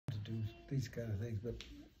these kind of things, but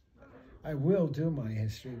I will do my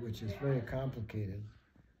history, which is very complicated.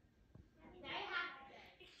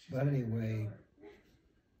 But anyway,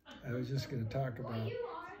 I was just going to talk about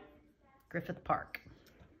Griffith Park.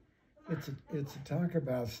 It's a talk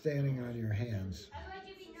about standing on your hands.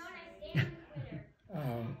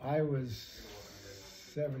 I was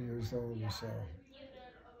 7 years old or so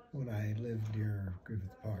when I lived near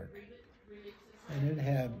Griffith Park, and it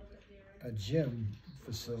had a gym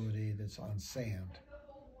facility that's on sand.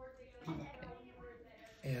 Okay.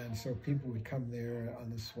 And so people would come there on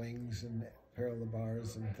the swings and parallel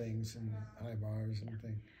bars and things and high bars and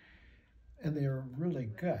things. And they were really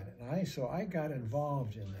good. And so I got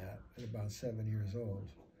involved in that at about 7 years old.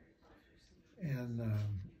 And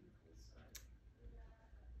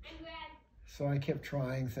so I kept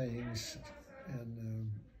trying things.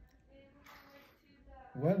 And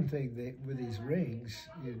one thing with these rings,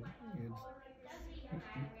 you'd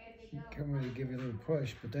come in to give you a little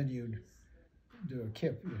push, but then you'd do a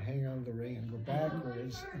kip. You'd hang on to the ring and go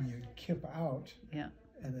backwards, and you'd kip out. Yeah.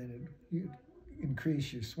 And then you'd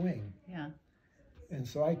increase your swing. Yeah. And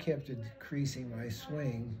so I kept increasing my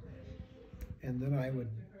swing, and then I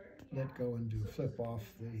would let go and do flip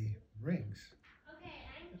off the rings.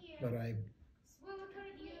 But I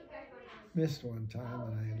missed one time,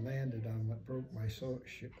 and I landed on what broke my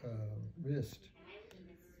wrist.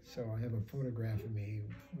 So I have a photograph of me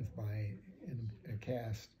with in a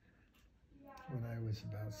cast when I was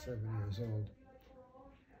about 7 years old.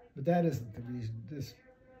 But that isn't the reason.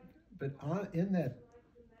 But in that,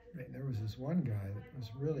 there was this one guy that was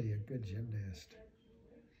really a good gymnast.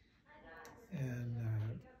 And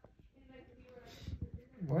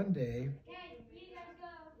one day,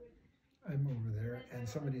 I'm over there, and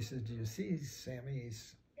somebody said, "Do you see Sammy?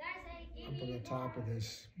 He's up on the top of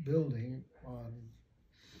this building on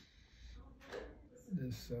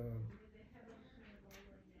this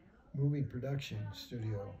movie production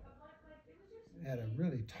studio. Had a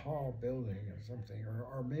really tall building or something,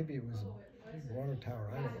 or maybe it was a big water tower,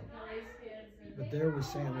 I don't know. But there was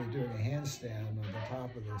Sammy doing a handstand on the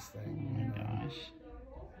top of this thing. Oh my gosh.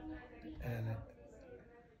 And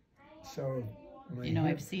so...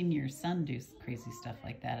 I've seen your son do crazy stuff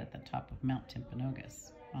like that at the top of Mount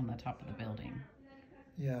Timpanogos, on the top of the building.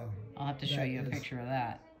 Yeah. I'll have to show you a picture of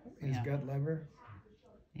that. His gut lever?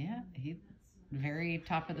 Yeah, he's very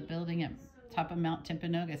top of the building at top of Mount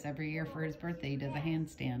Timpanogos every year for his birthday. He does a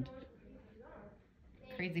handstand.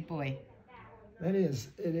 Crazy boy. It is.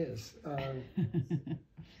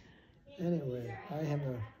 Anyway,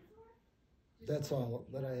 that's all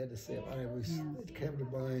that I had to say. It came to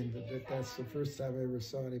mind that that's the first time I ever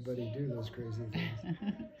saw anybody do those crazy things.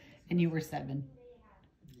 And you were 7.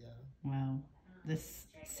 Yeah. Wow. This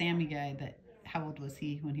Sammy guy, how old was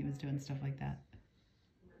he when he was doing stuff like that?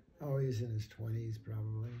 Oh, he's in his 20s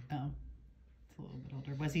probably. Oh, it's a little bit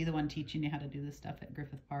older. Was he the one teaching you how to do this stuff at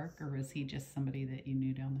Griffith Park, or was he just somebody that you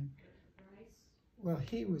knew down there? Well,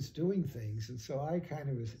 he was doing things, and so I kind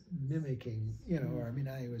of was mimicking,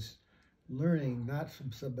 I was learning not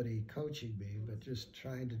from somebody coaching me, but just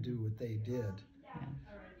trying to do what they did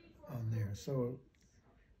on there. So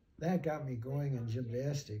that got me going in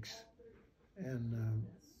gymnastics. And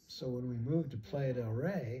so when we moved to Playa del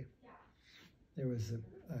Rey, there was a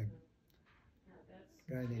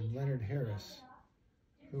guy named Leonard Harris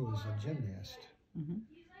who was a gymnast. Mm-hmm.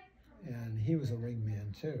 And he was a ring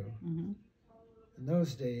man too. Mm-hmm. In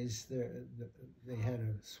those days, they had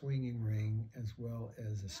a swinging ring as well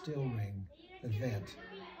as a still ring event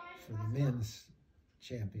for the men's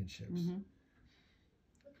championships. Mm-hmm.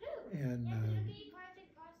 And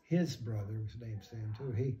his brother was named Sam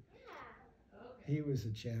too. He was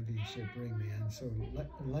a championship ring man. So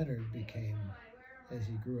Leonard became, as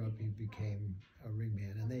he grew up, he became a ring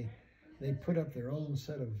man. And they put up their own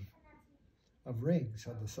set of rings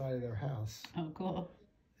on the side of their house. Oh, cool.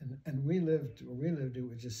 And we lived it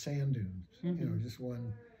was just sand dunes, Mm-hmm. Just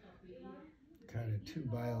one kind of 2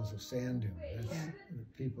 miles of sand dune.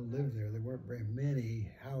 People lived there. There weren't very many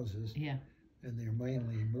houses. Yeah. And they're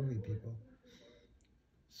mainly movie people.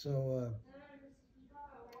 So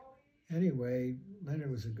anyway, Leonard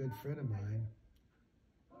was a good friend of mine,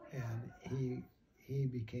 and he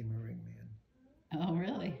became a ring man. Oh,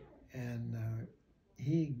 really? And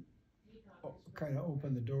he kind of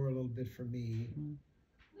opened the door a little bit for me. Mm-hmm.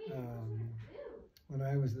 When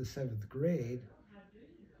I was in the 7th grade,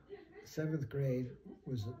 7th grade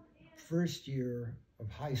was the first year of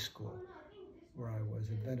high school where I was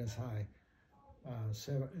at Venice High.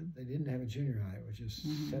 They didn't have a junior high, it was just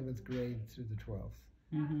Mm-hmm. 7th grade through the 12th.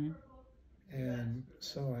 Mm-hmm. And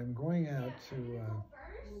so I'm going out to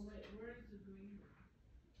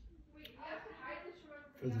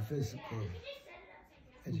for the physical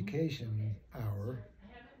education hour,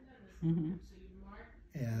 Mm-hmm.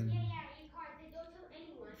 and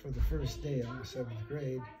for the first day of the 7th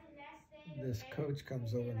grade, this coach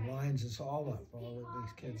comes over and lines us all up, all of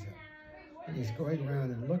these kids up. And he's going around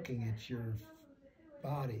and looking at your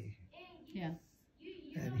body. Yeah.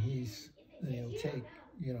 And he'll take,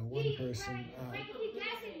 one person out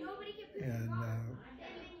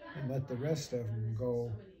and let the rest of them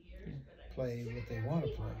go play what they want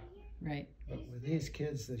to play. Right. But with these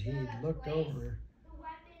kids that he looked over,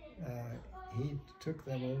 he took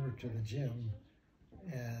them over to the gym,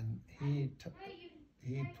 and he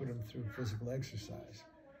put them through physical exercise.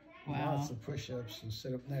 Wow. Lots of push-ups and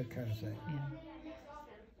sit-ups and that kind of thing.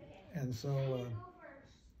 Yeah. And so,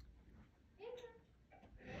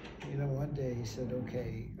 one day he said,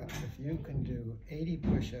 okay, if you can do 80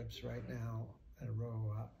 push-ups right now in a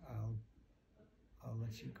row, I'll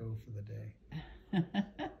let you go for the day.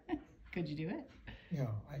 Could you do it? Yeah,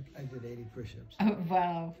 I did 80 push-ups. Oh,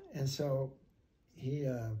 wow. And so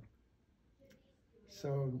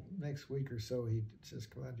so next week or so, he says,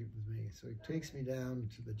 come on, do it with me. So he takes me down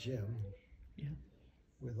to the gym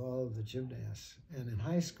with all of the gymnasts. And in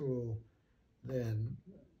high school, then,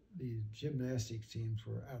 the gymnastics teams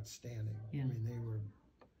were outstanding. Yeah. I mean, they were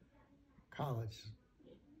college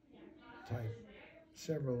type,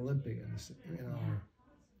 several Olympians in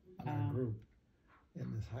our group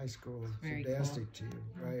in this high school gymnastic team,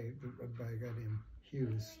 right? By a guy named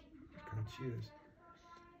Hughes, Coach Hughes.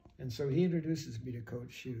 And so he introduces me to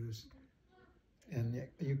Coach Hughes, and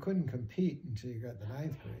you couldn't compete until you got the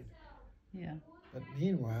 9th grade. Yeah. But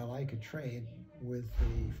meanwhile, I could train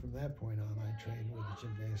from that point on, I trained with the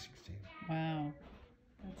gymnastics team. Wow.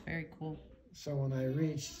 That's very cool. So when I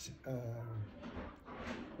reached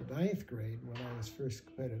the 9th grade, when I was first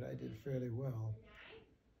competitive, I did fairly well.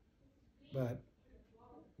 But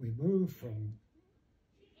we moved from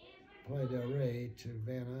Playa del Rey to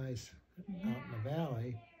Van Nuys out in the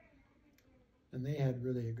valley, and they had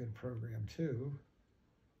really a good program too,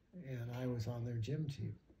 and I was on their gym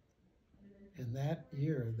team. And that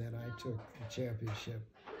year, then I took the championship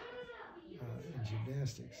in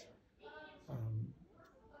gymnastics.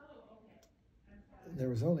 There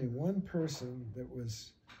was only one person that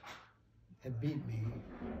had beat me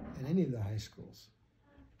in any of the high schools,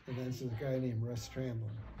 and that's a guy named Russ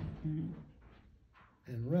Tramblin. Mm-hmm.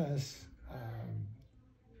 And Russ,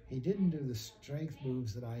 he didn't do the strength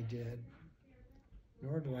moves that I did,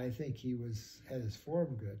 nor did I think he had his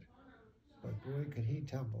form good, but boy, could he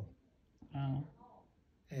tumble. Oh.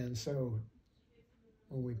 And so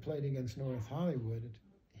when we played against North Hollywood,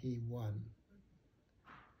 he won.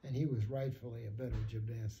 And he was rightfully a better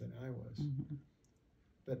gymnast than I was. Mm-hmm.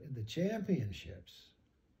 But in the championships,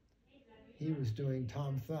 he was doing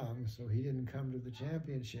Tom Thumb, so he didn't come to the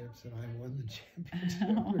championships, and I won the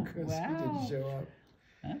championship because he didn't show up.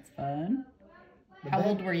 That's fun. But How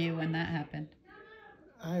old were you when that happened?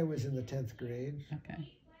 I was in the 10th grade. Okay.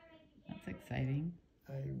 That's exciting.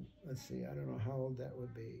 Let's see, I don't know how old that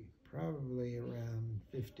would be. Probably around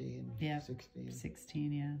 15, 16.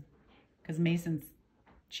 16, yeah. Because Mason's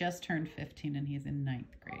just turned 15 and he's in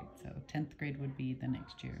 9th grade. So 10th grade would be the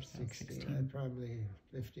next year. So 16. I'd probably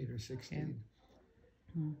 15 or 16.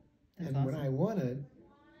 Yeah. And awesome. when I won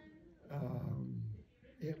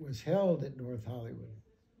it was held at North Hollywood,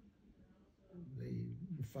 the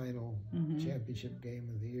final championship game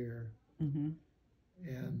of the year. Mm-hmm.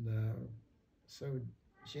 And so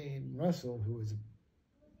Jane Russell, who was a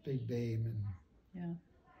big dame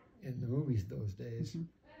in the movies those days,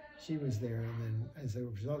 she was there, and then as a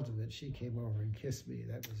result of it, she came over and kissed me.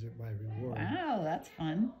 That was my reward. Wow, that's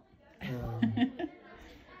fun.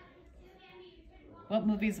 What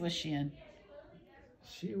movies was she in?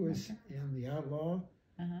 She was in The Outlaw,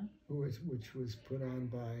 which was put on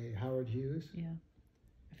by Howard Hughes. Yeah.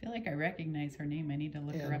 I feel like I recognize her name. I need to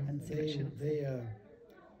look her up and see what she looks like.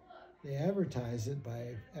 They advertised it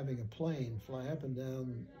by having a plane fly up and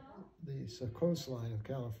down the coastline of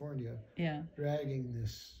California, dragging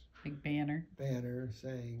this big banner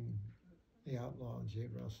saying The Outlaw and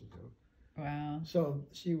Jane Russell. Wow. So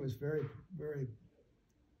she was very, very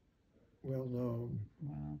well known.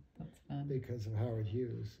 Wow, that's fun. Because of Howard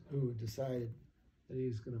Hughes, who decided that he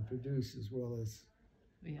was going to produce as well as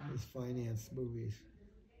his finance movies.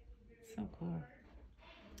 So cool.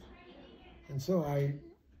 And so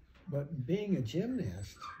but being a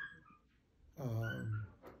gymnast,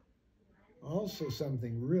 also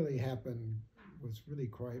something really happened, was really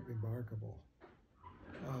quite remarkable.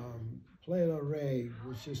 Playa del Rey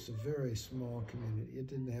was just a very small community. It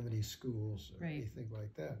didn't have any schools or anything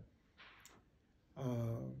like that.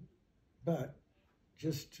 But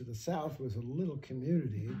just to the south was a little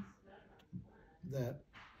community that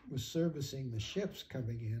was servicing the ships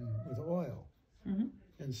coming in with oil. Mm-hmm.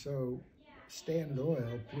 And so Standard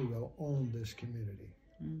Oil pretty well owned this community.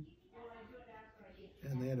 Mm.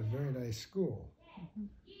 And they had a very nice school. Mm-hmm.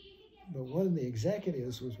 But one of the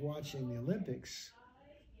executives was watching the Olympics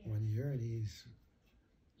one year,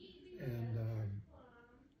 and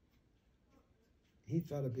he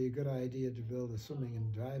thought it'd be a good idea to build a swimming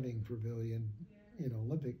and diving pavilion,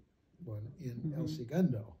 Olympic one in El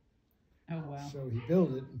Segundo. Oh, wow. So he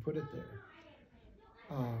built it and put it there.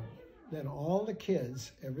 Then all the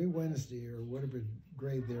kids, every Wednesday or whatever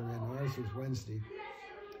grade they're in, ours was Wednesday,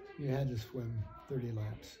 you had to swim 30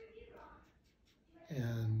 laps.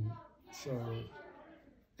 And so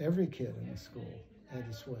every kid in the school had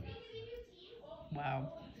to swim.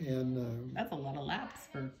 Wow. And that's a lot of laps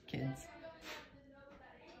for kids.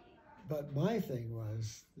 But my thing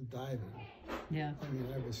was the diving. Yeah. I mean,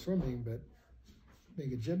 I was swimming, but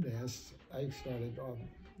being a gymnast, I started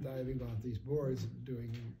diving off these boards and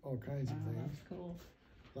doing all kinds of things. That's cool.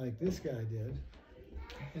 Like this guy did.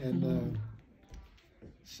 And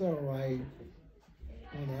so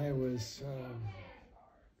when I was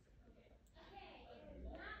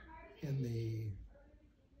in the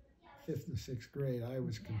 5th and 6th grade, I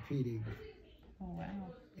was competing. Oh,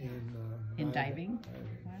 wow. In diving?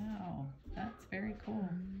 Wow, that's very cool.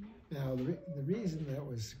 Now, the reason that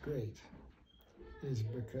was great is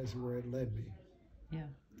because where it led me. Yeah.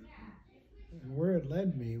 And where it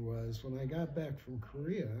led me was when I got back from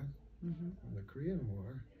Korea, from the Korean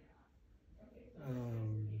War.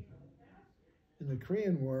 In the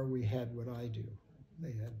Korean War, we had what I do.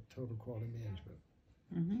 They had total quality management.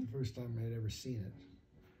 Mm-hmm. The first time I'd ever seen it.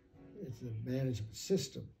 It's a management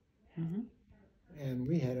system. Mm-hmm. And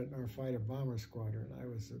we had it in our fighter bomber squadron. I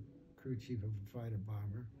was the crew chief of a fighter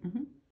bomber. Mm-hmm.